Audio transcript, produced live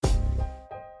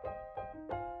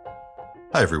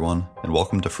Hi, everyone, and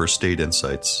welcome to First Aid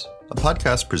Insights, a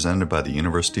podcast presented by the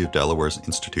University of Delaware's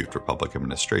Institute for Public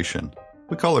Administration.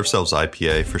 We call ourselves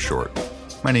IPA for short.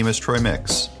 My name is Troy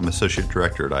Mix. I'm Associate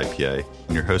Director at IPA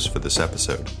and your host for this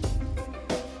episode.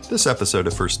 This episode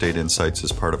of First Aid Insights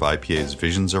is part of IPA's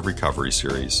Visions of Recovery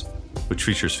series, which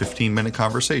features 15-minute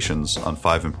conversations on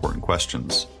 5 important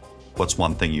questions. What's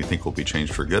one thing you think will be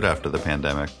changed for good after the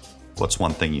pandemic? What's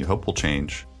one thing you hope will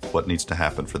change? What needs to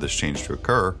happen for this change to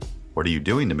occur? What are you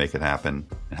doing to make it happen?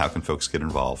 And how can folks get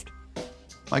involved?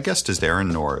 My guest is Aaron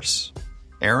Norris.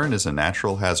 Aaron is a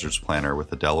natural hazards planner with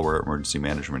the Delaware Emergency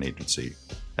Management Agency.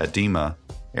 At DEMA,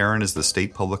 Aaron is the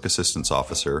State Public Assistance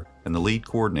Officer and the lead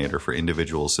coordinator for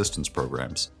individual assistance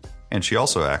programs, and she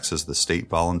also acts as the State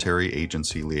Voluntary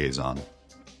Agency Liaison.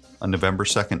 On November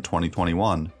 2nd,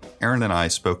 2021, Aaron and I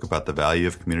spoke about the value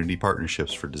of community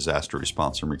partnerships for disaster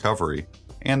response and recovery,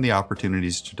 and the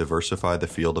opportunities to diversify the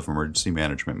field of emergency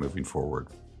management moving forward.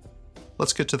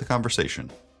 Let's get to the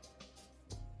conversation.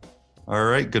 All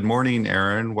right, good morning,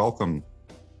 Aaron. Welcome.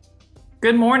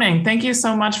 Good morning. Thank you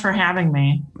so much for having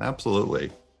me.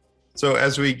 Absolutely. So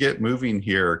as we get moving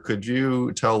here, could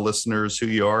you tell listeners who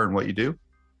you are and what you do?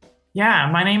 Yeah,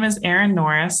 my name is Aaron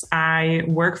Norris. I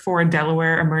work for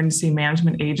Delaware Emergency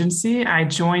Management Agency. I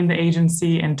joined the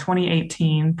agency in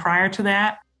 2018. Prior to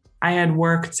that, I had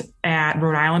worked at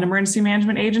Rhode Island Emergency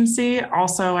Management Agency.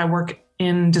 Also, I work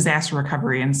in disaster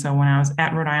recovery. And so when I was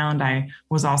at Rhode Island, I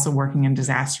was also working in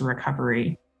disaster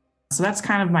recovery. So that's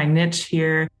kind of my niche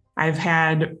here. I've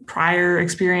had prior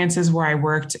experiences where I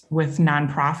worked with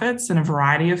nonprofits in a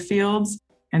variety of fields.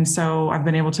 And so I've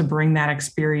been able to bring that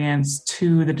experience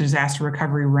to the disaster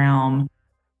recovery realm.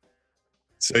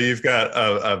 So you've got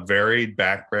a varied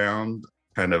background,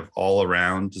 kind of all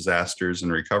around disasters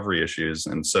and recovery issues.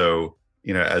 And so,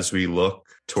 as we look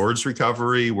towards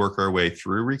recovery, work our way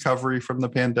through recovery from the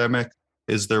pandemic,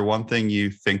 is there one thing you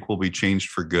think will be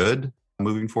changed for good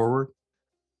moving forward?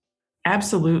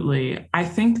 Absolutely. I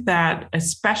think that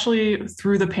especially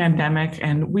through the pandemic,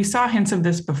 and we saw hints of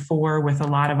this before with a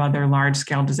lot of other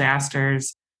large-scale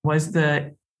disasters, was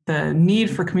the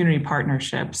need for community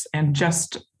partnerships and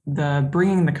just the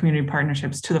bringing the community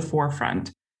partnerships to the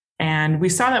forefront. And we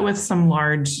saw that with some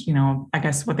large, I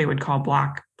guess what they would call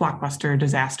blockbuster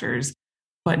disasters.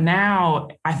 But now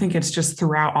I think it's just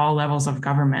throughout all levels of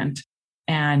government,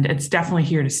 and it's definitely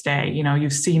here to stay.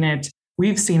 You've seen it.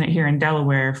 We've seen it here in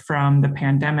Delaware from the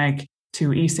pandemic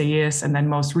to Isaias and then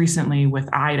most recently with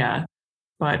Ida.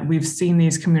 But we've seen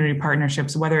these community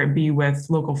partnerships, whether it be with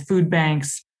local food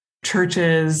banks,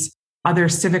 churches, other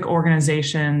civic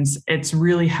organizations. It's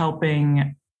really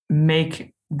helping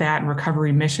make that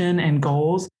recovery mission and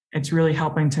goals. It's really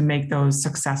helping to make those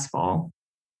successful.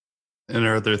 And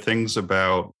are there things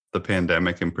about the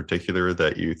pandemic in particular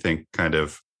that you think kind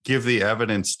of give the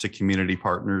evidence to community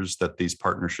partners that these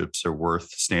partnerships are worth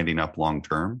standing up long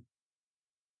term?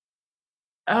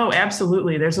 Oh,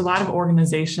 absolutely. There's a lot of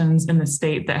organizations in the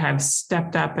state that have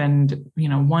stepped up, and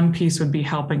one piece would be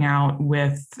helping out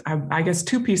with, I guess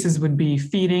 2 pieces would be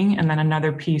feeding, and then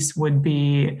another piece would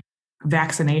be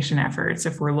vaccination efforts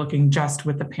if we're looking just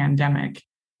with the pandemic.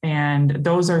 And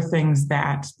those are things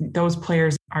that those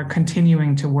players are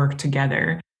continuing to work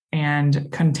together and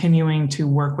continuing to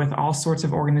work with all sorts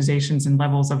of organizations and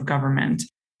levels of government,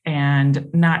 and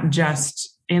not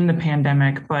just in the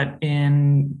pandemic, but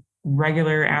in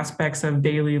regular aspects of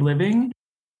daily living.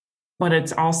 But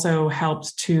it's also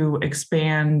helped to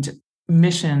expand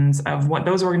missions of what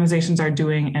those organizations are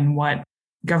doing and what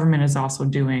government is also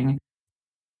doing.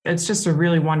 It's just a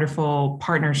really wonderful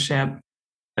partnership.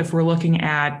 If we're looking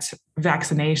at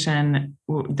vaccination,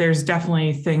 there's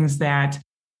definitely things that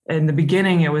in the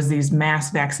beginning, it was these mass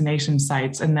vaccination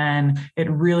sites, and then it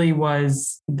really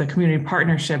was the community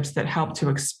partnerships that helped to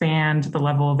expand the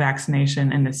level of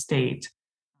vaccination in the state.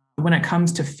 When it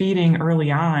comes to feeding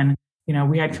early on,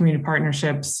 we had community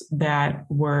partnerships that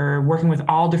were working with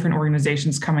all different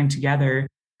organizations coming together.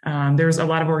 There's a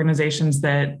lot of organizations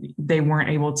that they weren't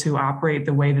able to operate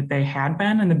the way that they had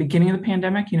been in the beginning of the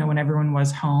pandemic, when everyone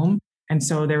was home. And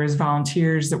so there was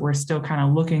volunteers that were still kind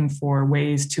of looking for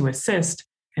ways to assist.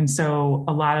 And so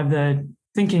a lot of the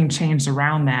thinking changed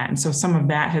around that. And so some of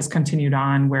that has continued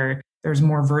on where there's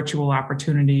more virtual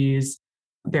opportunities.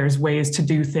 There's ways to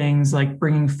do things like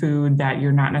bringing food that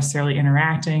you're not necessarily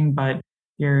interacting, but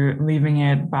you're leaving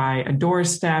it by a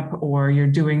doorstep, or you're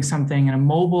doing something in a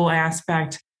mobile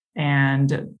aspect,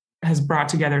 and has brought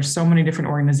together so many different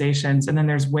organizations. And then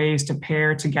there's ways to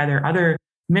pair together other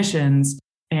missions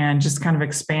and just kind of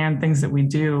expand things that we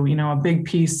do. A big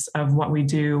piece of what we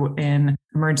do in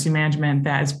emergency management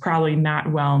that is probably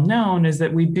not well known is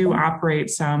that we do operate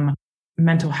some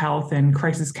mental health and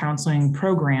crisis counseling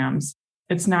programs,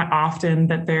 it's not often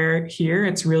that they're here.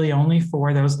 It's really only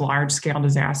for those large scale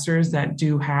disasters that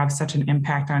do have such an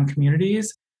impact on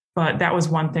communities. But that was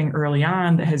one thing early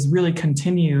on that has really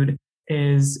continued,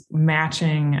 is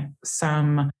matching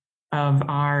some of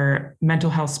our mental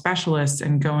health specialists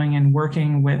and going and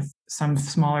working with some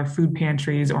smaller food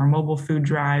pantries or mobile food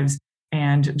drives,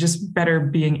 and just better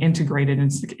being integrated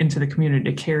into the community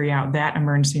to carry out that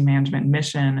emergency management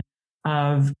mission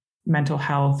of mental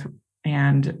health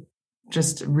and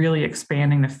just really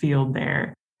expanding the field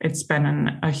there. It's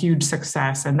been a huge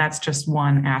success, and that's just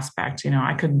one aspect.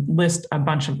 I could list a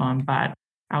bunch of them, but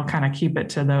I'll kind of keep it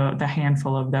to the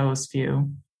handful of those few.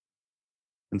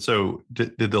 And so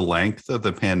did the length of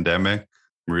the pandemic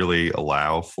really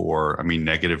allow for,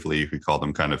 negatively, if we call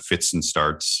them kind of fits and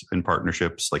starts in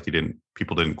partnerships, like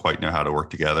people didn't quite know how to work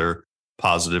together?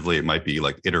 Positively, it might be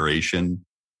like iteration.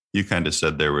 You kind of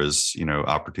said there was,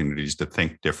 opportunities to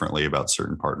think differently about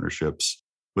certain partnerships.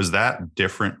 Was that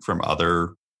different from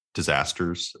other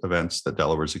disasters events that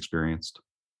Delaware's experienced?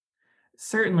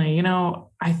 Certainly.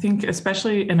 I think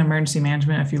especially in emergency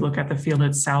management, if you look at the field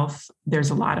itself,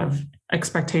 there's a lot of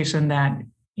expectation that,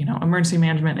 emergency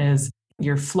management is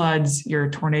your floods, your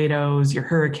tornadoes, your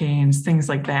hurricanes, things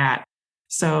like that.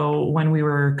 So when we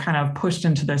were kind of pushed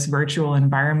into this virtual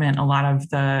environment, a lot of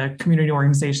the community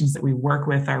organizations that we work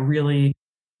with are really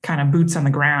kind of boots on the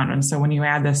ground. And so when you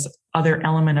add this other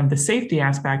element of the safety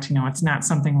aspect, it's not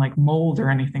something like mold or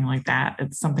anything like that.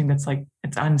 It's something that's like,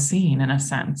 it's unseen in a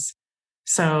sense.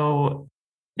 So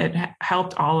it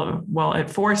helped it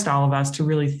forced all of us to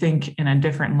really think in a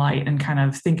different light and kind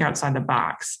of think outside the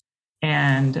box.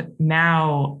 And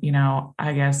now,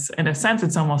 I guess in a sense,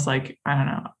 it's almost like, I don't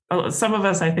know, some of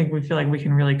us, I think we feel like we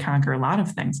can really conquer a lot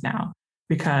of things now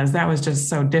because that was just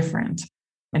so different.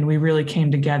 And we really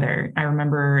came together. I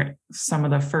remember some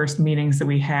of the first meetings that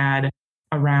we had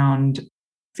around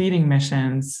feeding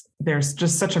missions. There's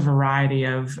just such a variety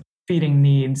of feeding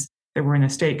needs that were in the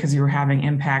state because you were having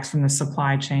impacts from the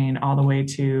supply chain all the way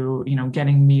to,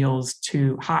 getting meals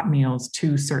to hot meals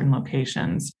to certain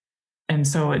locations. And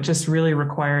so it just really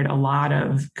required a lot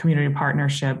of community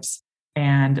partnerships.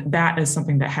 And that is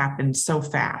something that happened so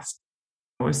fast.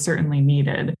 It was certainly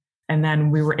needed. And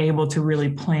then we were able to really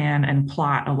plan and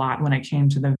plot a lot when it came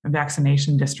to the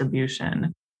vaccination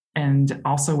distribution. And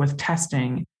also with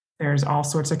testing, there's all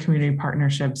sorts of community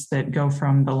partnerships that go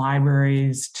from the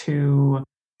libraries to,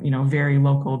 very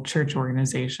local church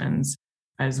organizations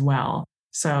as well.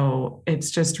 So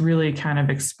it's just really kind of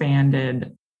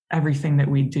expanded everything that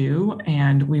we do.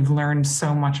 And we've learned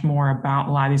so much more about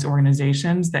a lot of these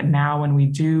organizations that now when we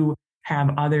do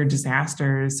have other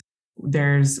disasters,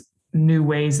 there's new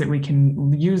ways that we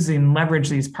can use and leverage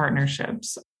these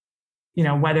partnerships.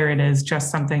 Whether it is just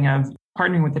something of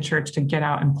partnering with the church to get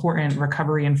out important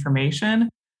recovery information,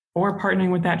 or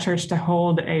partnering with that church to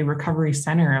hold a recovery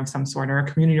center of some sort, or a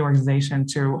community organization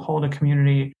to hold a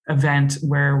community event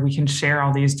where we can share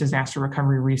all these disaster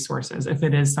recovery resources, if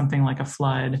it is something like a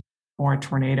flood or a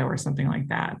tornado or something like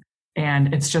that.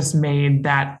 And it's just made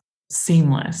that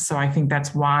seamless. So I think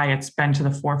that's why it's been to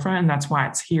the forefront, and that's why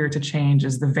it's here to change,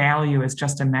 is the value is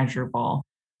just immeasurable.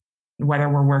 Whether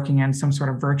we're working in some sort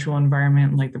of virtual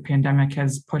environment like the pandemic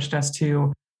has pushed us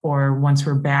to, or once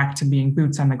we're back to being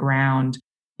boots on the ground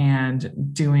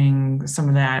and doing some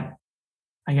of that,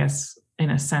 I guess, in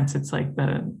a sense, it's like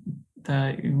the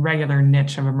regular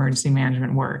niche of emergency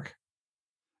management work.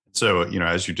 So,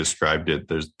 as you described it,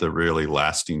 there's the really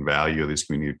lasting value of these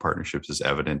community partnerships is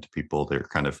evident to people. They're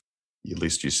kind of, at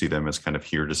least you see them as kind of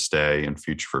here to stay and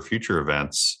for future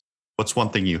events. What's one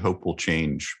thing you hope will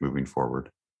change moving forward?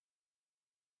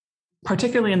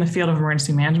 Particularly in the field of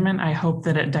emergency management, I hope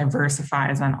that it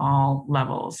diversifies on all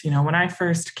levels. When I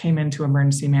first came into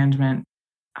emergency management,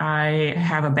 I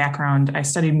have a background, I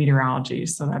studied meteorology.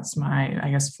 So that's my, I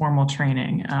guess, formal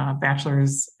training,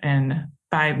 bachelor's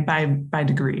by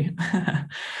degree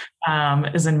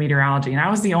is in meteorology. And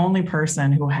I was the only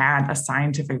person who had a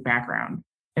scientific background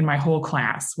in my whole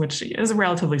class, which is a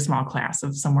relatively small class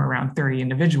of somewhere around 30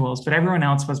 individuals, but everyone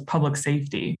else was public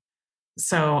safety.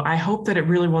 So I hope that it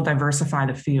really will diversify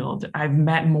the field. I've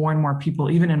met more and more people,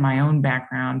 even in my own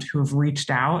background, who have reached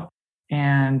out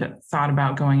and thought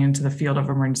about going into the field of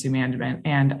emergency management.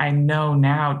 And I know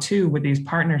now, too, with these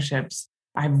partnerships,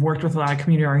 I've worked with a lot of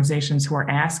community organizations who are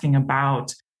asking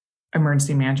about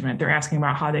emergency management. They're asking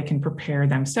about how they can prepare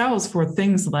themselves for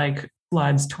things like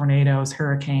floods, tornadoes,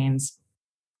 hurricanes.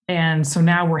 And so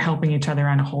now we're helping each other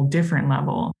on a whole different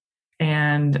level.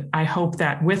 And I hope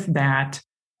that with that,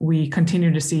 we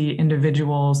continue to see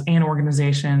individuals and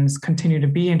organizations continue to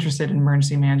be interested in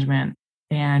emergency management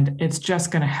And it's just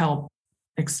going to help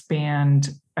expand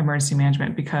emergency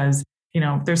management because,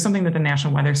 there's something that the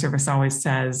National Weather Service always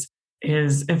says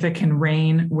is if it can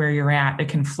rain where you're at, it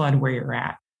can flood where you're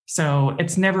at. So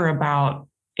it's never about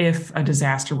if a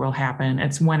disaster will happen,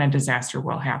 it's when a disaster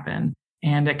will happen.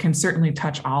 And it can certainly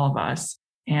touch all of us.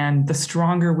 And the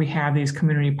stronger we have these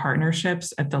community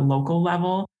partnerships at the local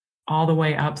level, all the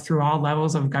way up through all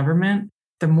levels of government,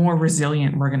 the more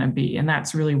resilient we're going to be. And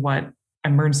that's really what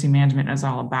emergency management is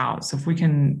all about. So if we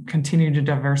can continue to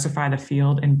diversify the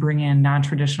field and bring in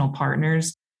non-traditional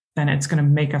partners, then it's going to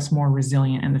make us more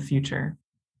resilient in the future.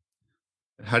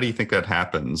 How do you think that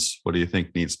happens? What do you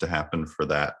think needs to happen for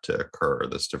that to occur,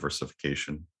 this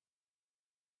diversification?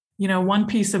 One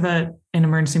piece of it in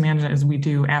emergency management is we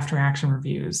do after action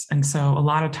reviews. And so a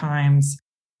lot of times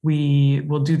we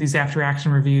will do these after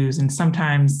action reviews. And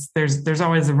sometimes there's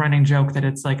always a running joke that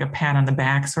it's like a pat on the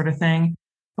back sort of thing.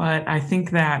 But I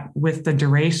think that with the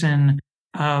duration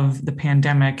of the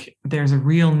pandemic, there's a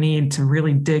real need to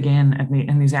really dig in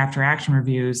these after action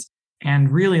reviews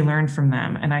and really learn from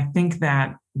them. And I think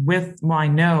that I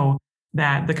know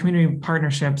that the community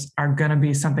partnerships are going to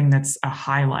be something that's a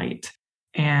highlight.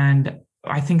 And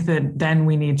I think that then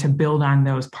we need to build on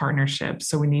those partnerships.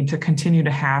 So we need to continue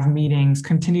to have meetings,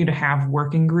 continue to have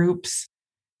working groups,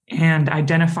 and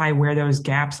identify where those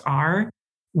gaps are,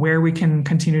 where we can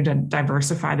continue to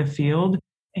diversify the field,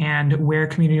 and where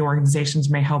community organizations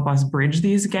may help us bridge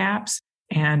these gaps,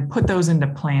 and put those into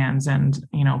plans and,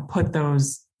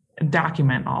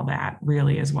 document all that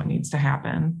really is what needs to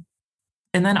happen.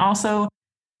 And then also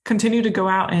continue to go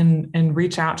out and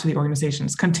reach out to the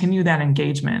organizations, continue that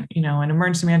engagement. In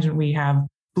emergency management, we have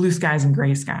blue skies and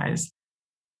gray skies.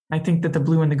 I think that the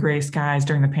blue and the gray skies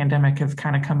during the pandemic have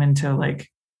kind of come into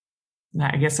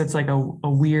I guess it's like a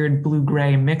weird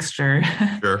blue-gray mixture.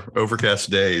 Sure.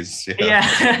 Overcast days.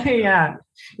 Yeah.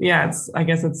 I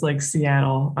guess it's like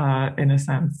Seattle in a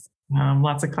sense.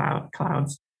 Lots of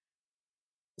clouds.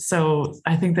 So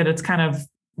I think that it's kind of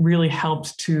really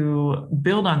helped to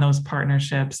build on those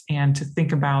partnerships and to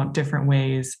think about different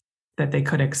ways that they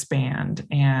could expand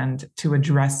and to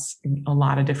address a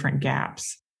lot of different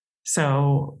gaps.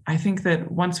 So I think that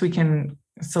once we can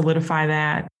solidify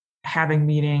that, having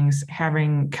meetings,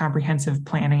 having comprehensive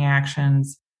planning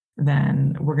actions,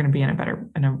 then we're going to be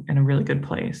in a really good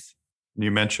place. You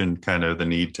mentioned kind of the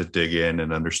need to dig in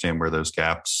and understand where those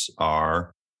gaps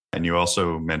are. And you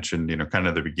also mentioned, kind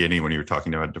of the beginning when you were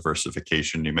talking about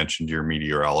diversification, you mentioned your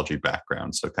meteorology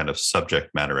background, so kind of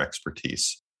subject matter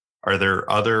expertise. Are there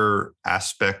other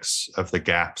aspects of the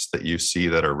gaps that you see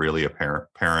that are really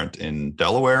apparent in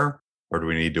Delaware? Or do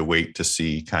we need to wait to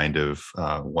see kind of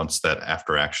once that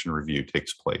after action review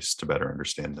takes place to better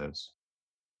understand those?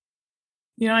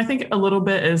 I think a little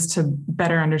bit is to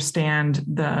better understand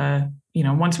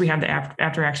once we have the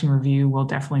after action review, we'll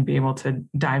definitely be able to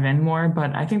dive in more.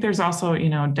 But I think there's also,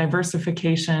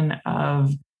 diversification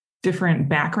of different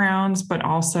backgrounds, but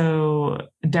also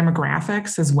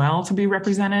demographics as well to be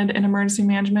represented in emergency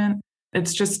management.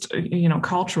 It's just,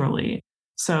 culturally.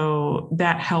 So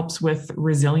that helps with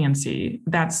resiliency.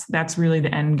 That's really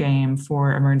the end game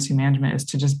for emergency management, is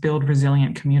to just build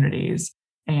resilient communities.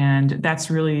 And that's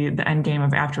really the end game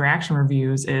of after action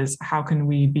reviews, is how can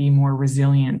we be more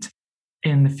resilient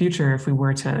in the future if we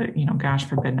were to, gosh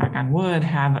forbid, knock on wood,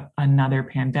 have another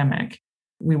pandemic.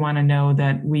 We want to know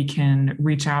that we can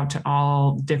reach out to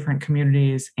all different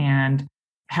communities and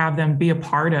have them be a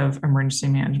part of emergency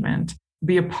management,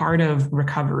 be a part of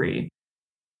recovery,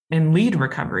 and lead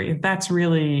recovery. That's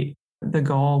really the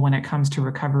goal when it comes to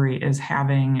recovery, is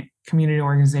having community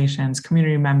organizations,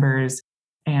 community members,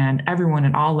 and everyone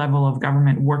at all level of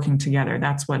government working together.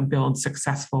 That's what builds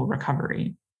successful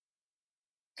recovery.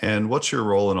 And what's your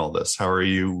role in all this? How are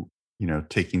you,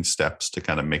 taking steps to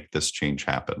kind of make this change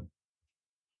happen?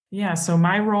 Yeah, so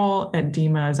my role at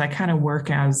DEMA is I kind of work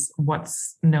as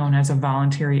what's known as a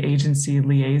voluntary agency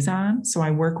liaison. So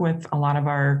I work with a lot of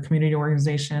our community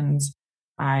organizations.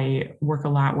 I work a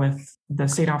lot with the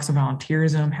State Office of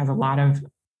Volunteerism, has a lot of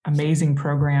amazing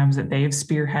programs that they've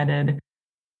spearheaded.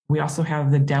 We also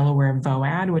have the Delaware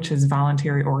VOAD, which is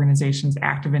Voluntary Organizations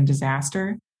Active in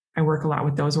Disaster. I work a lot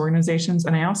with those organizations.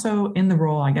 And I also, in the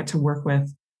role, I get to work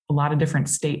with a lot of different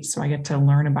states. So I get to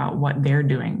learn about what they're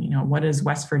doing. What is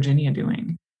West Virginia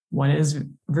doing? What is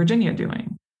Virginia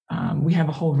doing? We have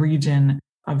a whole region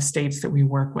of states that we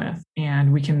work with,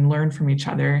 and we can learn from each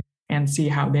other and see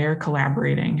how they're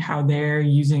collaborating, how they're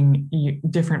using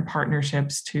different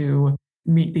partnerships to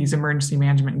meet these emergency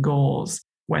management goals,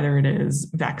 whether it is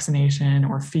vaccination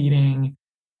or feeding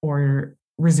or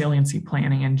resiliency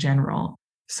planning in general.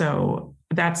 So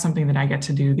that's something that I get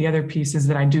to do. The other piece is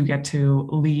that I do get to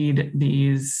lead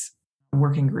these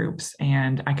working groups,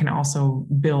 and I can also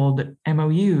build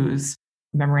MOUs,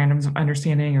 memorandums of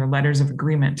understanding or letters of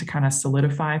agreement, to kind of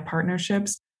solidify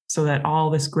partnerships so that all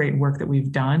this great work that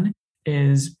we've done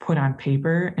is put on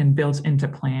paper and built into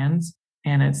plans,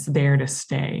 and it's there to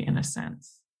stay in a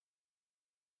sense.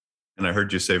 And I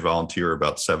heard you say volunteer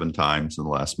about 7 times in the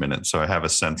last minute, so I have a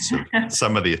sense of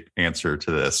some of the answer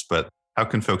to this, but how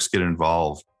can folks get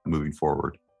involved moving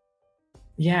forward?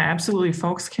 Yeah, absolutely.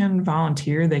 Folks can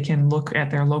volunteer. They can look at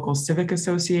their local civic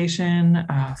association,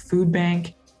 food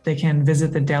bank. They can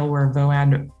visit the Delaware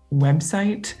VOAD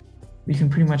website. You can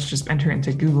pretty much just enter it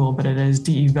into Google, but it is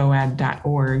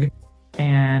devoad.org,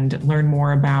 and learn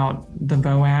more about the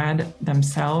VOAD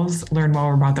themselves, learn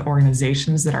more about the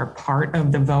organizations that are part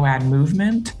of the VOAD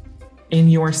movement in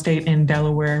your state, in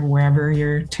Delaware, wherever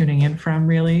you're tuning in from,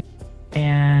 really.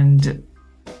 And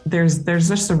there's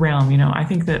just a realm, I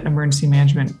think that emergency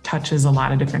management touches a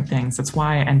lot of different things. That's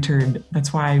why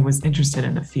I was interested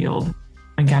in the field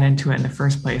and got into it in the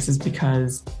first place, is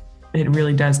because it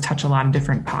really does touch a lot of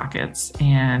different pockets.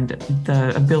 And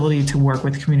the ability to work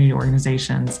with community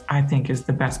organizations, I think, is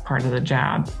the best part of the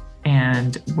job.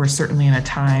 And we're certainly in a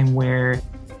time where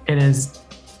it is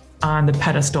on the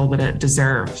pedestal that it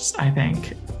deserves, I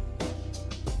think.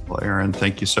 Well, Erin,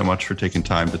 thank you so much for taking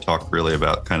time to talk really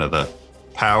about kind of the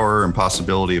power and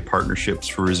possibility of partnerships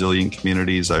for resilient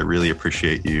communities. I really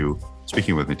appreciate you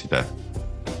speaking with me today.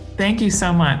 Thank you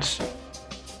so much.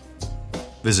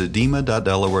 Visit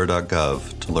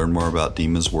DEMA.delaware.gov to learn more about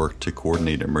DEMA's work to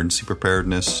coordinate emergency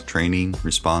preparedness, training,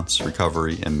 response,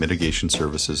 recovery, and mitigation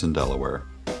services in Delaware.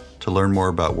 To learn more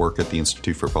about work at the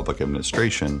Institute for Public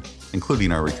Administration,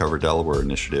 including our Recover Delaware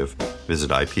initiative, visit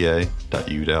ipa.udel.edu.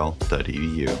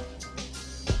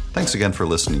 Thanks again for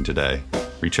listening today.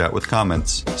 Reach out with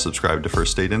comments, subscribe to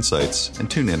First State Insights, and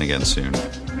tune in again soon.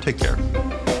 Take care.